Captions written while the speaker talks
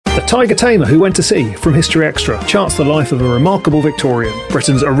The Tiger Tamer Who Went to Sea from History Extra charts the life of a remarkable Victorian,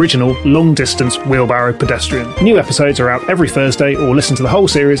 Britain's original long-distance wheelbarrow pedestrian. New episodes are out every Thursday, or listen to the whole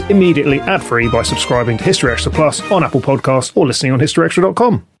series immediately ad-free by subscribing to History Extra Plus on Apple Podcasts or listening on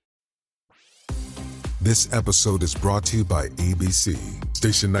historyextra.com. This episode is brought to you by ABC.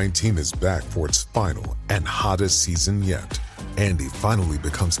 Station 19 is back for its final and hottest season yet. Andy finally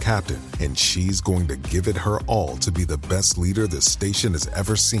becomes captain, and she's going to give it her all to be the best leader the station has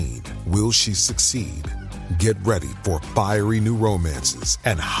ever seen. Will she succeed? Get ready for fiery new romances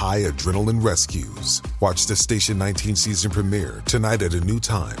and high adrenaline rescues. Watch the Station 19 season premiere tonight at a new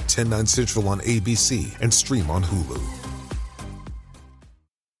time, 10/9 Central on ABC, and stream on Hulu.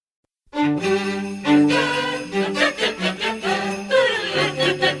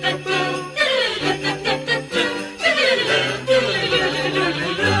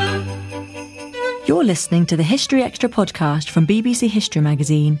 You're listening to the History Extra podcast from BBC History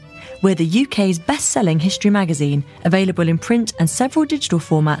Magazine. We're the UK's best-selling history magazine, available in print and several digital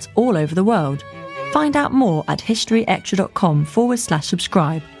formats all over the world. Find out more at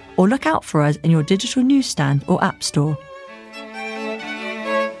historyextra.com/subscribe, or look out for us in your digital newsstand or app store.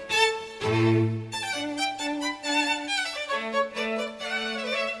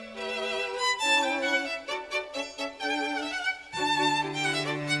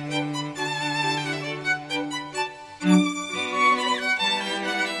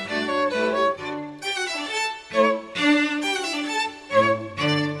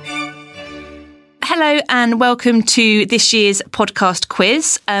 Hello and welcome to this year's podcast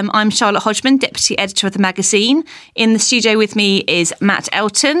quiz. I'm Charlotte Hodgman, Deputy Editor of the magazine. In the studio with me is Matt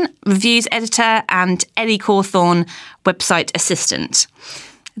Elton, Reviews Editor, and Ellie Cawthorne, Website Assistant.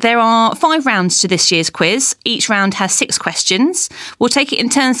 There are 5 rounds to this year's quiz. Each round has 6 questions. We'll take it in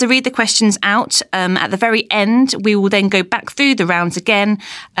turns to read the questions out. At the very end, we will then go back through the rounds again,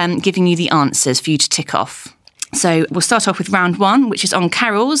 giving you the answers for you to tick off. So we'll start off with round 1, which is on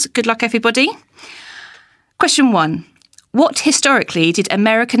carols. Good luck, everybody. Question 1. What historically did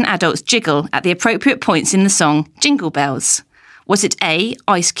American adults jiggle at the appropriate points in the song Jingle Bells? Was it A,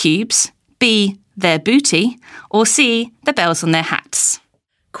 ice cubes, B, their booty, or C, the bells on their hats?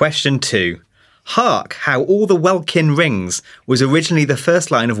 Question 2. Hark, how all the welkin rings was originally the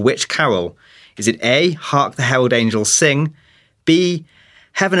first line of which carol? Is it A, Hark the herald angels sing, B,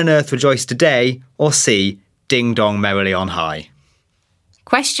 Heaven and earth rejoice today, or C, Ding dong merrily on high?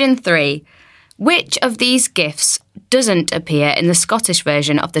 Question 3. Which of these gifts doesn't appear in the Scottish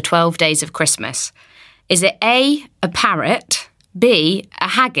version of the 12 Days of Christmas? Is it A, a parrot, B, a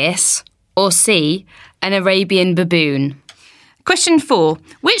haggis, or C, an Arabian baboon? Question 4.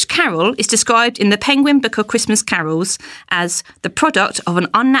 Which carol is described in the Penguin Book of Christmas Carols as the product of an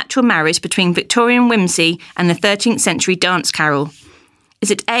unnatural marriage between Victorian whimsy and the 13th century dance carol?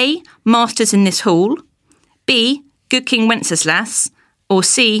 Is it A, Masters in this Hall, B, Good King Wenceslas, or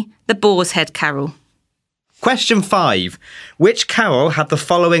C, the Boar's Head Carol? Question 5. Which carol had the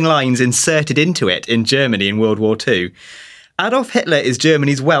following lines inserted into it in Germany in World War II? Adolf Hitler is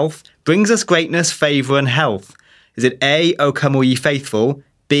Germany's wealth, brings us greatness, favour and health. Is it A, O Come All Ye Faithful,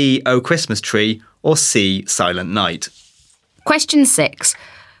 B, O Christmas Tree, or C, Silent Night? Question 6.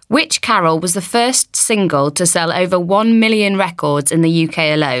 Which carol was the first single to sell over 1 million records in the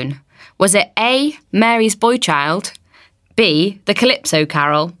UK alone? Was it A, Mary's Boy Child, B, the Calypso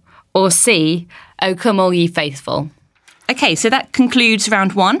Carol, or C, O Come All Ye Faithful? OK, so that concludes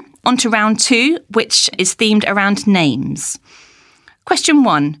round 1. On to round 2, which is themed around names. Question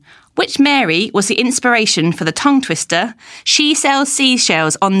 1. Which Mary was the inspiration for the tongue twister, She Sells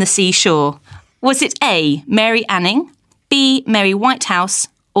Seashells on the Seashore? Was it A, Mary Anning, B, Mary Whitehouse,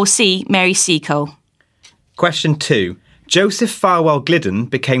 or C, Mary Seacole? Question 2. Joseph Farwell Glidden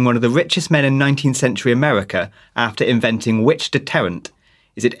became one of the richest men in 19th century America after inventing which deterrent?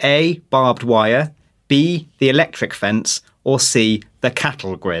 Is it A, barbed wire, B, the electric fence, or C, the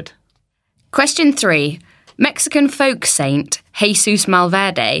cattle grid? Question 3. Mexican folk saint Jesus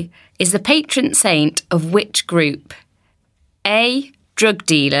Malverde is the patron saint of which group? A, drug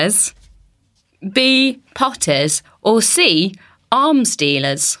dealers, B, potters, or C, arms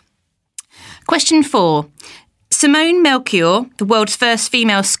dealers? Question 4. Simone Melchior, the world's first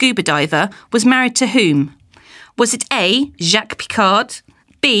female scuba diver, was married to whom? Was it A, Jacques Picard,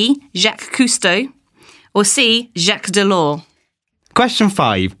 B, Jacques Cousteau, or C, Jacques Delors? Question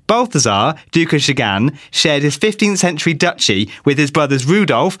 5. Balthazar, Duke of Chagall, shared his 15th century duchy with his brothers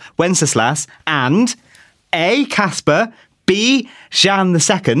Rudolf, Wenceslas, and A, Caspar, B, Jean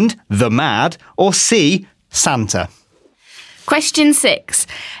II, the Mad, or C, Santa? Question 6.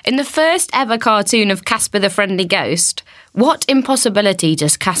 In the first ever cartoon of Casper the Friendly Ghost, what impossibility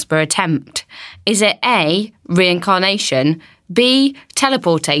does Casper attempt? Is it A, reincarnation, B,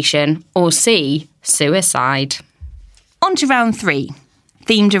 teleportation, or C, suicide? On to round 3,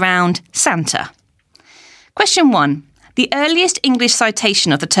 themed around Santa. Question 1. The earliest English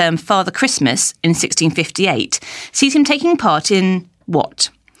citation of the term Father Christmas in 1658 sees him taking part in what?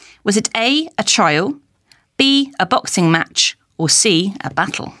 Was it A, a trial, B, a boxing match, or C, a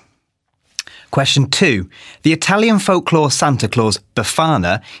battle? Question 2. The Italian folklore Santa Claus,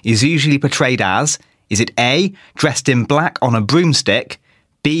 Befana, is usually portrayed as, is it A, dressed in black on a broomstick,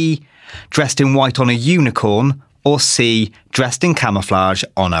 B, dressed in white on a unicorn, or C, dressed in camouflage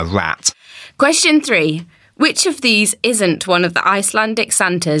on a rat? Question 3. Which of these isn't one of the Icelandic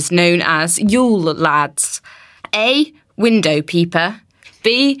Santas known as Yule Lads? A, window peeper,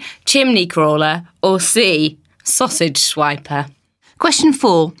 B, chimney crawler, or C, sausage swiper? Question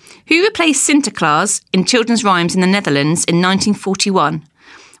 4. Who replaced Sinterklaas in children's rhymes in the Netherlands in 1941?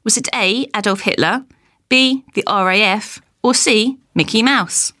 Was it A, Adolf Hitler, B, the RAF, or C, Mickey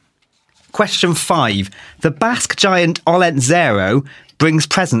Mouse? Question 5. The Basque giant Olentzero brings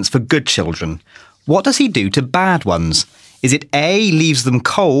presents for good children. What does he do to bad ones? Is it A, leaves them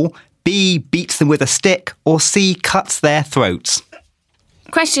coal, B, beats them with a stick, or C, cuts their throats?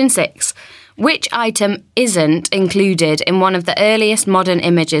 Question 6. Which item isn't included in one of the earliest modern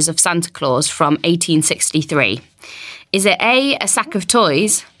images of Santa Claus from 1863? Is it A, a sack of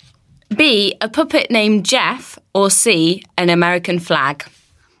toys, B, a puppet named Jeff, or C, an American flag?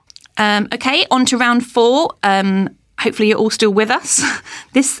 OK, on to round 4. Hopefully you're all still with us.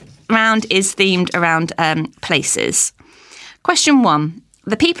 This round is themed around places. Question 1.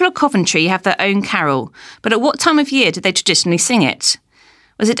 The people of Coventry have their own carol, but at what time of year did they traditionally sing it?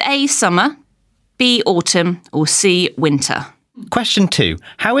 Was it A, summer, B, autumn, or C, winter? Question 2.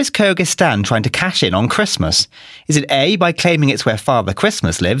 How is Kyrgyzstan trying to cash in on Christmas? Is it A, by claiming it's where Father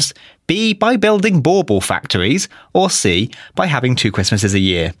Christmas lives, B, by building bauble factories, or C, by having 2 Christmases a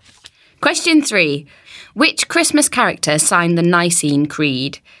year? Question 3. Which Christmas character signed the Nicene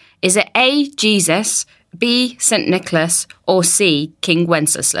Creed? Is it A, Jesus, B, St. Nicholas, or C, King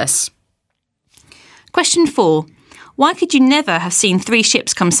Wenceslas? Question 4. Why could you never have seen 3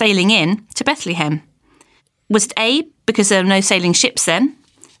 ships come sailing in to Bethlehem? Was it A, because there are no sailing ships then,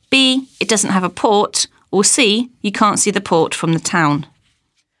 B, it doesn't have a port, or C, you can't see the port from the town?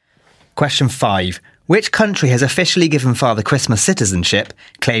 Question 5. Which country has officially given Father Christmas citizenship,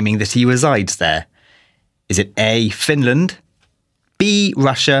 claiming that he resides there? Is it A, Finland, B,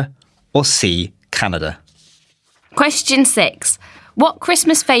 Russia, or C, Canada? Question 6. What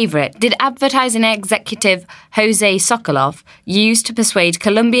Christmas favourite did advertising executive Jose Sokolov use to persuade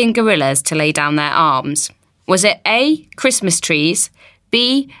Colombian guerrillas to lay down their arms? Was it A, Christmas trees,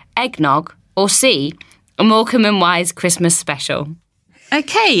 B, eggnog, or C, a Morecambe and Wise Christmas special?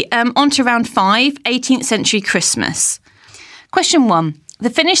 OK, on to round 5, 18th century Christmas. Question 1. The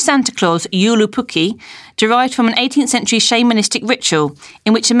Finnish Santa Claus, Joulupukki, derived from an 18th century shamanistic ritual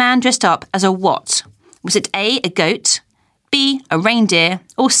in which a man dressed up as a what? Was it A, a goat, B, a reindeer,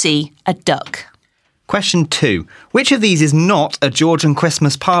 or C, a duck? Question 2. Which of these is not a Georgian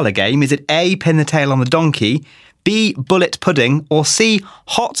Christmas parlour game? Is it A, pin the tail on the donkey, B, bullet pudding, or C,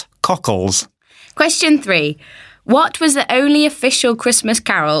 hot cockles? Question 3. What was the only official Christmas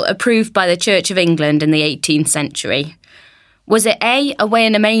carol approved by the Church of England in the 18th century? Was it A, Away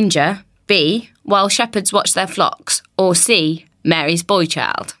in a Manger, B, While Shepherds Watch Their Flocks, or C, Mary's Boy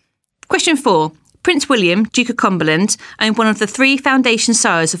Child? Question 4. Prince William, Duke of Cumberland, owned one of the 3 foundation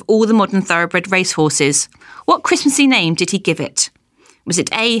sires of all the modern thoroughbred racehorses. What Christmassy name did he give it? Was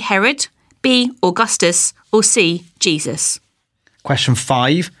it A, Herod, B, Augustus, or C, Jesus? Question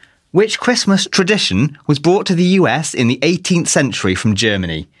 5. Which Christmas tradition was brought to the US in the 18th century from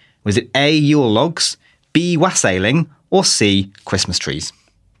Germany? Was it A, Yule logs, B, wassailing, or C, Christmas trees?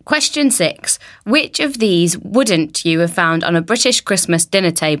 Question 6. Which of these wouldn't you have found on a British Christmas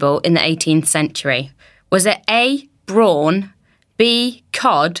dinner table in the 18th century? Was it A, brawn, B,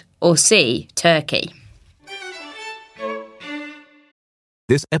 cod, or C, turkey?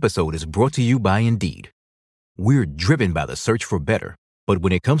 This episode is brought to you by Indeed. We're driven by the search for better, but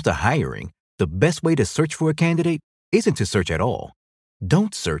when it comes to hiring, the best way to search for a candidate isn't to search at all.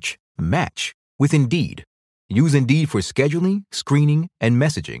 Don't search, match with Indeed. Use Indeed for scheduling, screening, and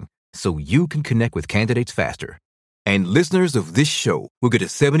messaging so you can connect with candidates faster. And listeners of this show will get a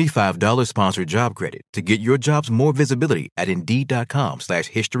 $75 sponsored job credit to get your jobs more visibility at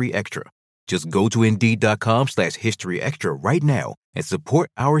Indeed.com/HistoryExtra. Just go to Indeed.com/HistoryExtra right now and support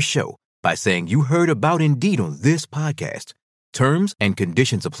our show by saying you heard about Indeed on this podcast. Terms and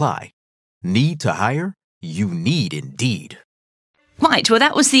conditions apply. Need to hire? You need Indeed. Right, well,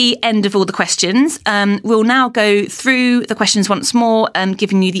 that was the end of all the questions. We'll now go through the questions once more,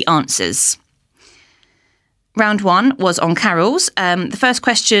 giving you the answers. Round 1 was on carols. The first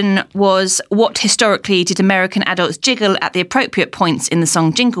question was, what historically did American adults jiggle at the appropriate points in the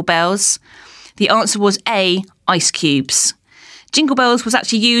song Jingle Bells? The answer was A, ice cubes. Jingle Bells was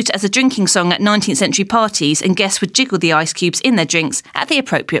actually used as a drinking song at 19th century parties, and guests would jiggle the ice cubes in their drinks at the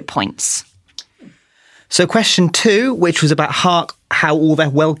appropriate points. So question 2, which was about Hark How All Their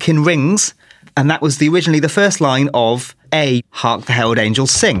Welkin Rings, and that was originally the first line of A, Hark the Herald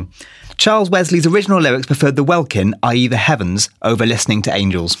Angels Sing. Charles Wesley's original lyrics preferred the welkin, i.e. the heavens, over listening to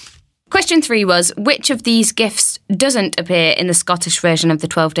angels. Question 3 was, which of these gifts doesn't appear in the Scottish version of the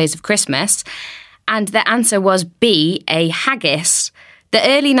 12 Days of Christmas? And the answer was B, a haggis. The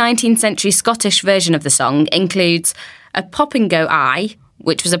early 19th century Scottish version of the song includes a Popingo eye,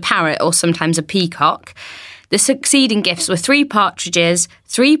 which was a parrot or sometimes a peacock. The succeeding gifts were 3 partridges,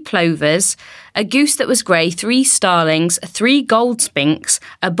 3 plovers, a goose that was grey, 3 starlings, 3 gold spinks,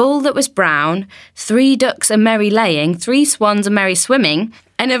 a bull that was brown, 3 ducks a merry laying, 3 swans a merry swimming,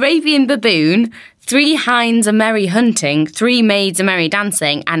 an Arabian baboon, 3 hinds a merry hunting, 3 maids a merry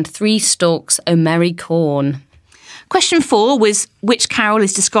dancing, and 3 stalks a merry corn. Question 4 was, which carol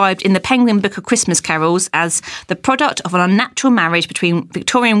is described in the Penguin Book of Christmas Carols as the product of an unnatural marriage between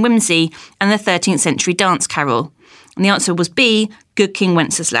Victorian whimsy and the 13th century dance carol? And the answer was B, Good King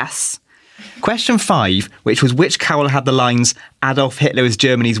Wenceslas. Question 5, which was which carol had the lines Adolf Hitler is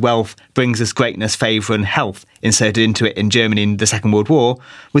Germany's wealth, brings us greatness, favour and health inserted into it in Germany in the Second World War,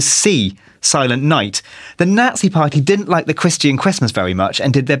 was C, Silent Night. The Nazi Party didn't like the Christian Christmas very much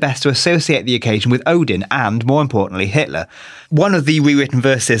and did their best to associate the occasion with Odin and, more importantly, Hitler. One of the rewritten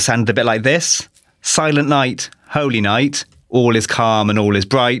verses sounded a bit like this: Silent night, holy night, all is calm and all is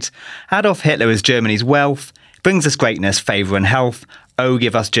bright. Adolf Hitler is Germany's wealth, brings us greatness, favour and health. Oh,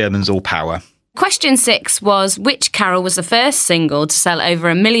 give us Germans all power. Question 6 was, which carol was the first single to sell over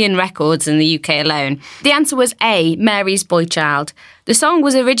 1 million records in the UK alone? The answer was A, Mary's Boy Child. The song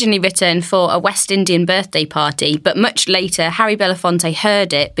was originally written for a West Indian birthday party, but much later Harry Belafonte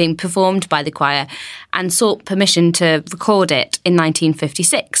heard it being performed by the choir and sought permission to record it in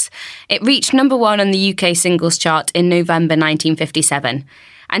 1956. It reached number 1 on the UK singles chart in November 1957.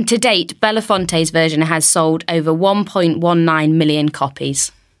 And to date, Belafonte's version has sold over 1.19 million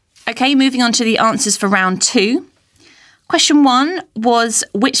copies. OK, moving on to the answers for round 2. Question 1 was,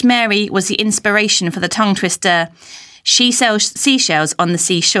 which Mary was the inspiration for the tongue twister, She sells seashells on the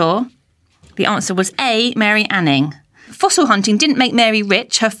seashore? The answer was A, Mary Anning. Fossil hunting didn't make Mary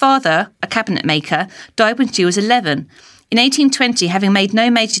rich. Her father, a cabinet maker, died when she was 11. In 1820, having made no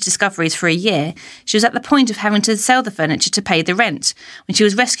major discoveries for a year, she was at the point of having to sell the furniture to pay the rent when she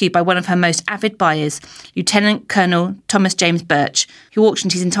was rescued by one of her most avid buyers, Lieutenant Colonel Thomas James Birch, who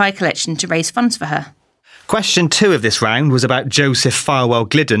auctioned his entire collection to raise funds for her. Question 2 of this round was about Joseph Farwell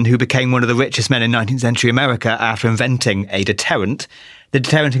Glidden, who became one of the richest men in 19th century America after inventing a deterrent. The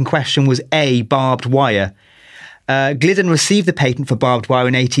deterrent in question was A, barbed wire. Glidden received the patent for barbed wire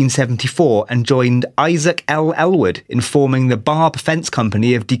in 1874 and joined Isaac L. Elwood in forming the Barb Fence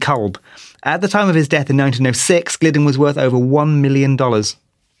Company of DeKalb. At the time of his death in 1906, Glidden was worth over $1 million.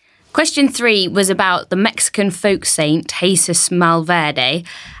 Question 3 was about the Mexican folk saint Jesus Malverde,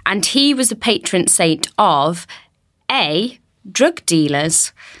 and he was the patron saint of A, drug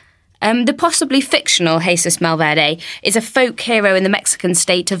dealers. The possibly fictional Jesus Malverde is a folk hero in the Mexican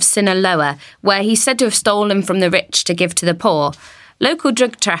state of Sinaloa, where he's said to have stolen from the rich to give to the poor. Local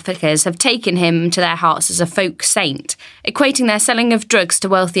drug traffickers have taken him to their hearts as a folk saint, equating their selling of drugs to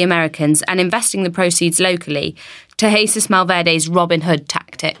wealthy Americans and investing the proceeds locally to Jesus Malverde's Robin Hood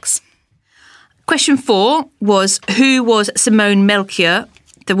tactics. Question 4 was, who was Simone Melchior,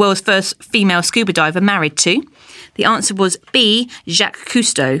 the world's first female scuba diver, married to? The answer was B, Jacques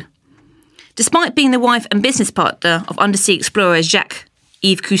Cousteau. Despite being the wife and business partner of undersea explorer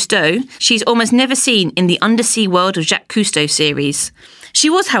Jacques-Yves Cousteau, she's almost never seen in the Undersea World of Jacques Cousteau series. She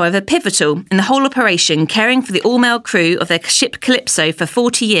was, however, pivotal in the whole operation, caring for the all-male crew of their ship Calypso for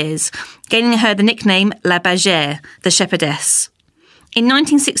 40 years, gaining her the nickname La Bergère, the shepherdess. In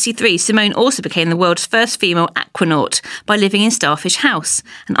 1963, Simone also became the world's first female aquanaut by living in Starfish House,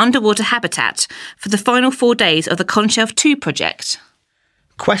 an underwater habitat, for the final 4 days of the Conchave 2 project.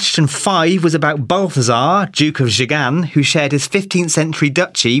 Question 5 was about Balthazar, Duke of Jagan, who shared his 15th century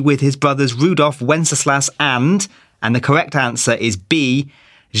duchy with his brothers Rudolf, Wenceslas and the correct answer is B,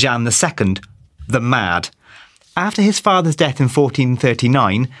 Jean II, the Mad. After his father's death in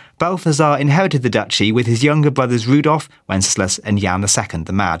 1439, Balthasar inherited the duchy with his younger brothers Rudolf, Wenceslas and Jan II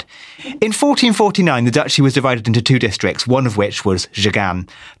the Mad. In 1449, the duchy was divided into 2 districts, one of which was Jagan.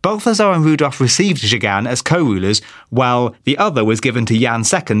 Balthasar and Rudolf received Jagan as co-rulers, while the other was given to Jan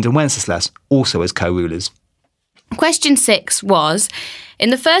II and Wenceslas, also as co-rulers. Question 6 was,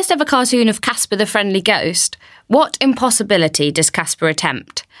 in the first ever cartoon of Casper the Friendly Ghost, what impossibility does Casper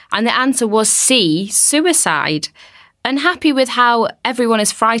attempt? And the answer was C, suicide. Unhappy with how everyone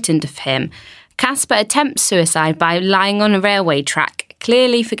is frightened of him, Casper attempts suicide by lying on a railway track,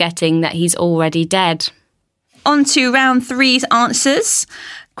 clearly forgetting that he's already dead. On to round 3's answers.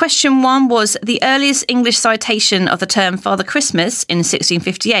 Question 1 was the earliest English citation of the term Father Christmas in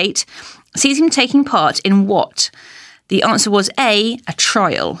 1658 sees him taking part in what? The answer was A, a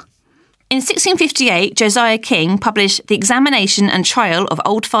trial. In 1658, Josiah King published The Examination and Trial of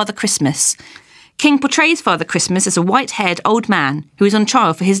Old Father Christmas. King portrays Father Christmas as a white-haired old man who is on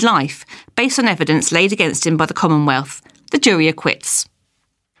trial for his life, based on evidence laid against him by the Commonwealth. The jury acquits.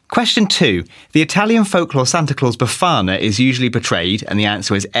 Question 2. The Italian folklore Santa Claus Befana is usually portrayed, and the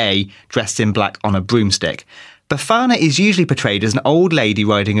answer is A, dressed in black on a broomstick. Befana is usually portrayed as an old lady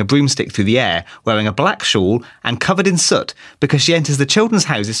riding a broomstick through the air, wearing a black shawl and covered in soot because she enters the children's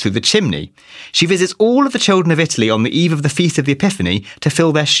houses through the chimney. She visits all of the children of Italy on the eve of the Feast of the Epiphany to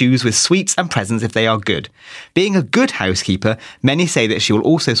fill their shoes with sweets and presents if they are good. Being a good housekeeper, many say that she will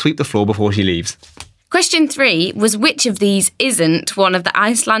also sweep the floor before she leaves. Question 3 was which of these isn't one of the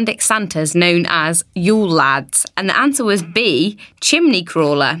Icelandic Santas known as Yule Lads? And the answer was B, chimney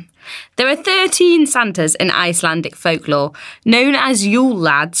crawler. There are 13 Santas in Icelandic folklore. Known as Yule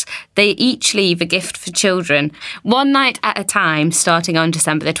Lads, they each leave a gift for children, one night at a time, starting on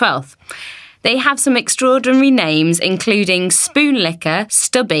December the 12th. They have some extraordinary names, including Spoonlicker,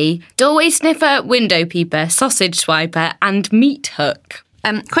 Stubby, Doorway Sniffer, Window Peeper, Sausage Swiper, and Meat Hook.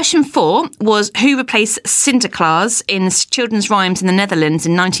 Question 4 was who replaced Sinterklaas in children's rhymes in the Netherlands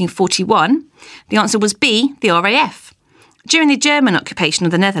in 1941? The answer was B, the RAF. During the German occupation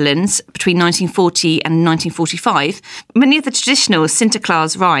of the Netherlands between 1940 and 1945, many of the traditional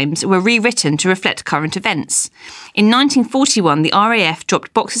Sinterklaas rhymes were rewritten to reflect current events. In 1941, the RAF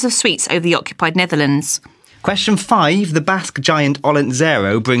dropped boxes of sweets over the occupied Netherlands. Question 5. The Basque giant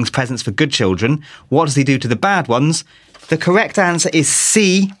Olentzero brings presents for good children. What does he do to the bad ones? The correct answer is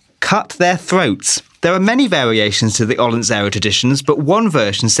C, cut their throats. There are many variations to the Olentzero traditions, but one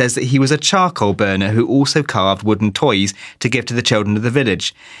version says that he was a charcoal burner who also carved wooden toys to give to the children of the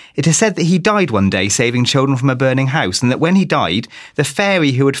village. It is said that he died one day saving children from a burning house, and that when he died, the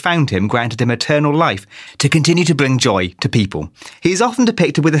fairy who had found him granted him eternal life to continue to bring joy to people. He is often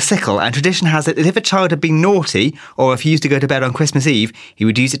depicted with a sickle, and tradition has it that if a child had been naughty or refused to go to bed on Christmas Eve, he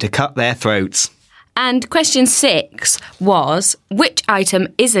would use it to cut their throats. And question 6 was, which item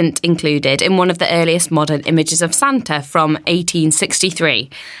isn't included in one of the earliest modern images of Santa from 1863?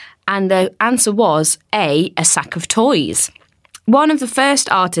 And the answer was A, a sack of toys. One of the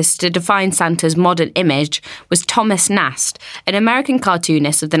first artists to define Santa's modern image was Thomas Nast, an American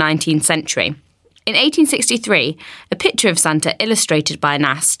cartoonist of the 19th century. In 1863, a picture of Santa illustrated by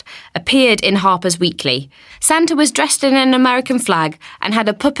Nast appeared in Harper's Weekly. Santa was dressed in an American flag and had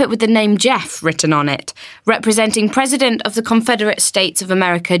a puppet with the name Jeff written on it, representing President of the Confederate States of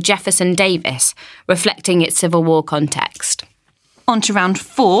America Jefferson Davis, reflecting its Civil War context. On to round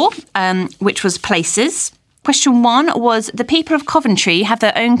 4, which was places. Question 1 was the people of Coventry have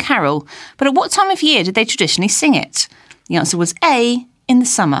their own carol, but at what time of year did they traditionally sing it? The answer was A, in the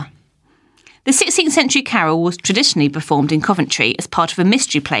summer. The 16th century carol was traditionally performed in Coventry as part of a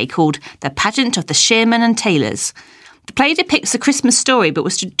mystery play called The Pageant of the Shearmen and Tailors. The play depicts a Christmas story but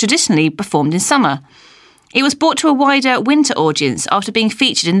was traditionally performed in summer. It was brought to a wider winter audience after being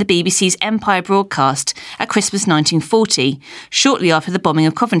featured in the BBC's Empire broadcast at Christmas 1940, shortly after the bombing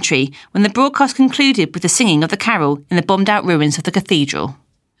of Coventry, when the broadcast concluded with the singing of the carol in the bombed-out ruins of the cathedral.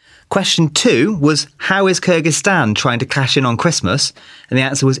 Question 2 was, how is Kyrgyzstan trying to cash in on Christmas? And the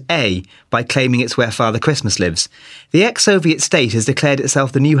answer was A, by claiming it's where Father Christmas lives. The ex-Soviet state has declared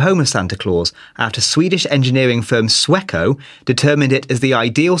itself the new home of Santa Claus after Swedish engineering firm Sweco determined it as the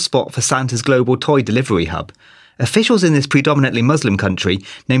ideal spot for Santa's global toy delivery hub. Officials in this predominantly Muslim country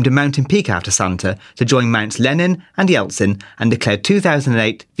named a mountain peak after Santa to join Mounts Lenin and Yeltsin and declared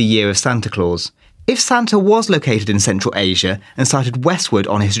 2008 the year of Santa Claus. If Santa was located in Central Asia and started westward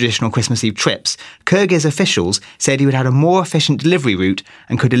on his traditional Christmas Eve trips, Kyrgyz officials said he would have a more efficient delivery route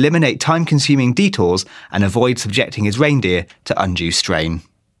and could eliminate time-consuming detours and avoid subjecting his reindeer to undue strain.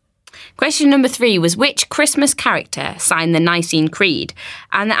 Question number 3 was which Christmas character signed the Nicene Creed?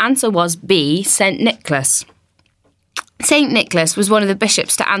 And the answer was B, St. Nicholas. St. Nicholas was one of the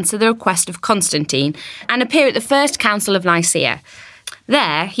bishops to answer the request of Constantine and appear at the First Council of Nicaea.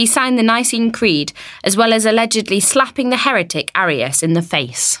 There, he signed the Nicene Creed, as well as allegedly slapping the heretic Arius in the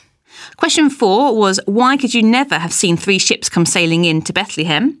face. Question 4 was, why could you never have seen 3 ships come sailing in to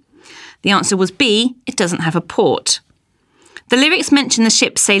Bethlehem? The answer was B, it doesn't have a port. The lyrics mention the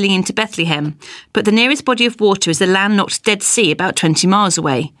ships sailing into Bethlehem, but the nearest body of water is the landlocked Dead Sea about 20 miles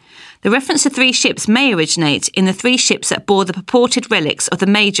away. The reference to 3 ships may originate in the 3 ships that bore the purported relics of the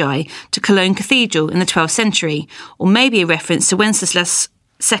Magi to Cologne Cathedral in the 12th century, or maybe a reference to Wenceslas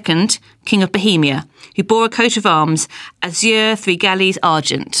II, King of Bohemia, who bore a coat of arms, azure, 3 galleys,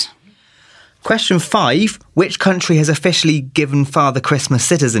 argent. Question 5. Which country has officially given Father Christmas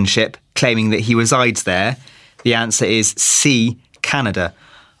citizenship, claiming that he resides there? The answer is C, Canada.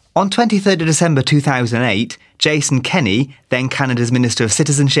 On 23rd of December 2008, Jason Kenney, then Canada's Minister of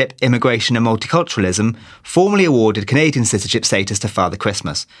Citizenship, Immigration and Multiculturalism, formally awarded Canadian citizenship status to Father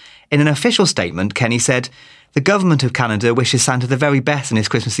Christmas. In an official statement, Kenney said, "The government of Canada wishes Santa the very best in his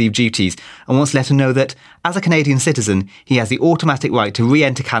Christmas Eve duties and wants to let him know that, as a Canadian citizen, he has the automatic right to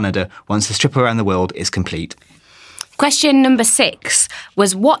re-enter Canada once his trip around the world is complete." Question number 6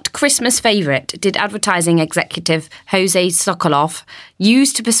 was, what Christmas favourite did advertising executive Jose Sokolov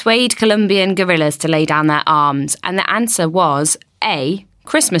use to persuade Colombian guerrillas to lay down their arms? And the answer was A,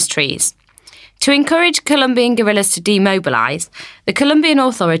 Christmas trees. To encourage Colombian guerrillas to demobilise, the Colombian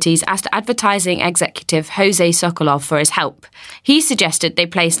authorities asked advertising executive Jose Sokolov for his help. He suggested they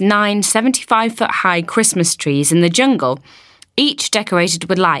place 9 75-foot-high Christmas trees in the jungle, each decorated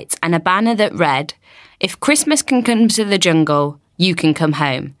with lights and a banner that read, "If Christmas can come to the jungle, you can come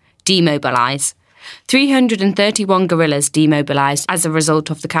home. Demobilise." 331 guerrillas demobilised as a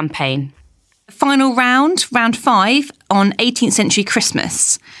result of the campaign. Final round, round 5, on 18th century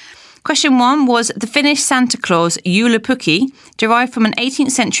Christmas. Question 1 was, the Finnish Santa Claus Joulupukki derived from an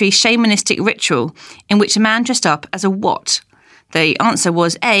 18th century shamanistic ritual in which a man dressed up as a what? The answer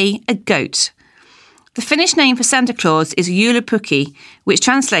was A, a goat. The Finnish name for Santa Claus is Joulupukki, which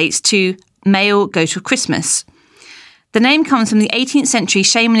translates to male goat of Christmas. The name comes from the 18th century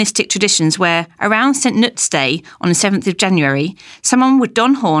shamanistic traditions where, around St. Knut's Day on the 7th of January, someone would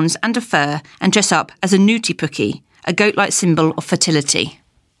don horns and a fur and dress up as a Nuutipukki, a goat-like symbol of fertility.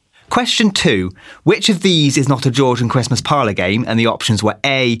 Question 2. Which of these is not a Georgian Christmas parlour game? And the options were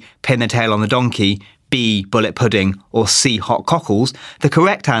A, pin the tail on the donkey, B, bullet pudding, or C, hot cockles. The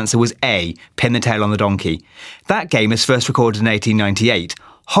correct answer was A, pin the tail on the donkey. That game was first recorded in 1898.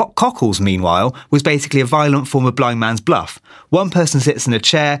 Hot cockles, meanwhile, was basically a violent form of blind man's bluff. One person sits in a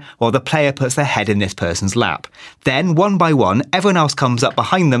chair while the player puts their head in this person's lap. Then, one by one, everyone else comes up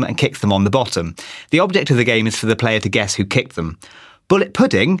behind them and kicks them on the bottom. The object of the game is for the player to guess who kicked them. Bullet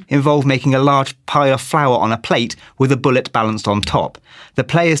pudding involved making a large pile of flour on a plate with a bullet balanced on top. The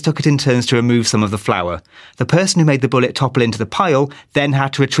players took it in turns to remove some of the flour. The person who made the bullet topple into the pile then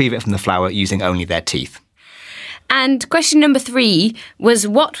had to retrieve it from the flour using only their teeth. And question number 3 was,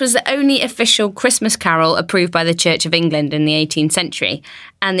 what was the only official Christmas carol approved by the Church of England in the 18th century?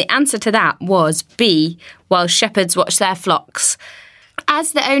 And the answer to that was B, While Shepherds Watch Their Flocks.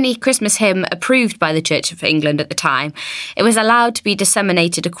 As the only Christmas hymn approved by the Church of England at the time, it was allowed to be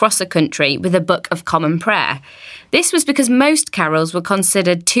disseminated across the country with a Book of Common Prayer. This was because most carols were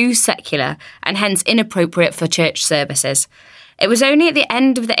considered too secular and hence inappropriate for church services. It was only at the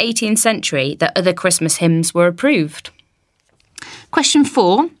end of the 18th century that other Christmas hymns were approved. Question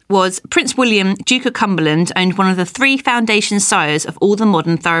 4 was, Prince William, Duke of Cumberland, owned one of the 3 foundation sires of all the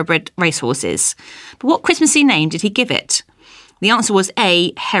modern thoroughbred racehorses. But what Christmassy name did he give it? The answer was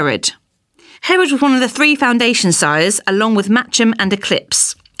A, Herod. Herod was one of the 3 foundation sires, along with Matcham and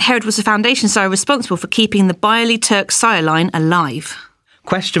Eclipse. Herod was the foundation sire responsible for keeping the Byerley Turk sire line alive.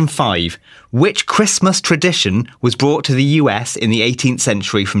 Question 5. Which Christmas tradition was brought to the US in the 18th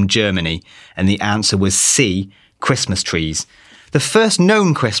century from Germany? And the answer was C, Christmas trees. The first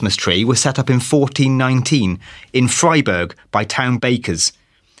known Christmas tree was set up in 1419 in Freiburg by town bakers,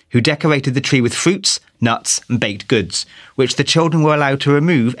 who decorated the tree with fruits, nuts and baked goods, which the children were allowed to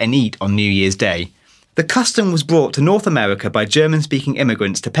remove and eat on New Year's Day. The custom was brought to North America by German-speaking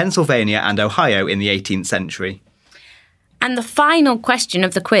immigrants to Pennsylvania and Ohio in the 18th century. And the final question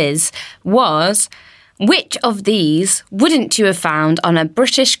of the quiz was, which of these wouldn't you have found on a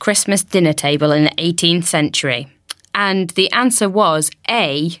British Christmas dinner table in the 18th century? And the answer was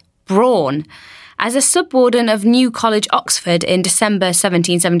A, brawn. As a subwarden of New College, Oxford in December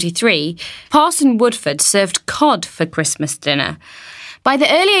 1773, Parson Woodford served cod for Christmas dinner. By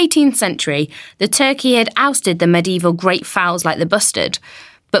the early 18th century, the turkey had ousted the medieval great fowls like the bustard,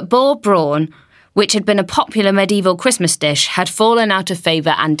 but boar brawn which had been a popular medieval Christmas dish, had fallen out of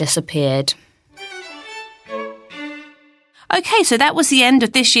favour and disappeared. OK, so that was the end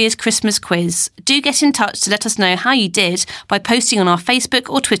of this year's Christmas quiz. Do get in touch to let us know how you did by posting on our Facebook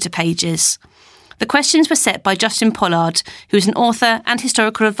or Twitter pages. The questions were set by Justin Pollard, who is an author and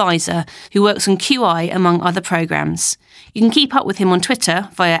historical advisor who works on QI among other programmes. You can keep up with him on Twitter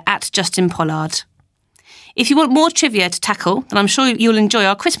via @JustinPollard. If you want more trivia to tackle, then I'm sure you'll enjoy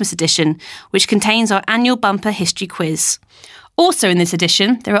our Christmas edition, which contains our annual bumper history quiz. Also in this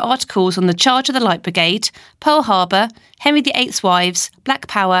edition, there are articles on the Charge of the Light Brigade, Pearl Harbor, Henry VIII's wives, Black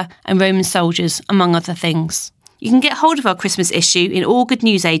Power and Roman soldiers, among other things. You can get hold of our Christmas issue in all good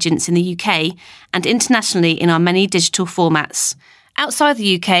newsagents in the UK and internationally in our many digital formats. Outside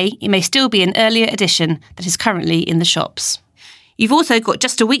the UK, it may still be an earlier edition that is currently in the shops. You've also got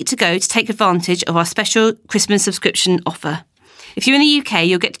just a week to go to take advantage of our special Christmas subscription offer. If you're in the UK,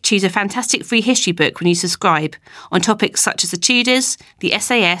 you'll get to choose a fantastic free history book when you subscribe on topics such as the Tudors, the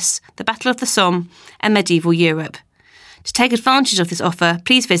SAS, the Battle of the Somme and medieval Europe. To take advantage of this offer,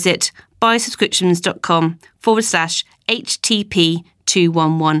 please visit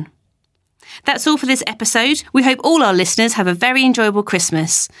buysubscriptions.com/HTP211. That's all for this episode. We hope all our listeners have a very enjoyable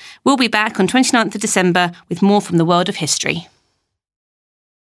Christmas. We'll be back on 29th of December with more from the world of history.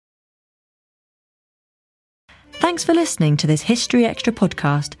 Thanks for listening to this History Extra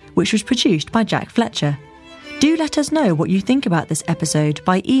podcast, which was produced by Jack Fletcher. Do let us know what you think about this episode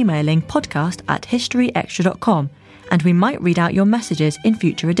by emailing podcast@historyextra.com, and we might read out your messages in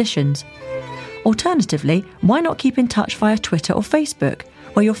future editions. Alternatively, why not keep in touch via Twitter or Facebook,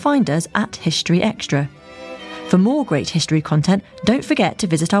 where you'll find us @HistoryExtra. For more great history content, don't forget to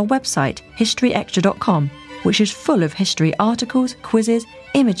visit our website, historyextra.com, which is full of history articles, quizzes,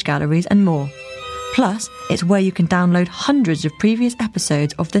 image galleries and more. Plus, it's where you can download hundreds of previous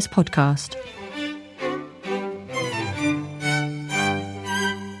episodes of this podcast.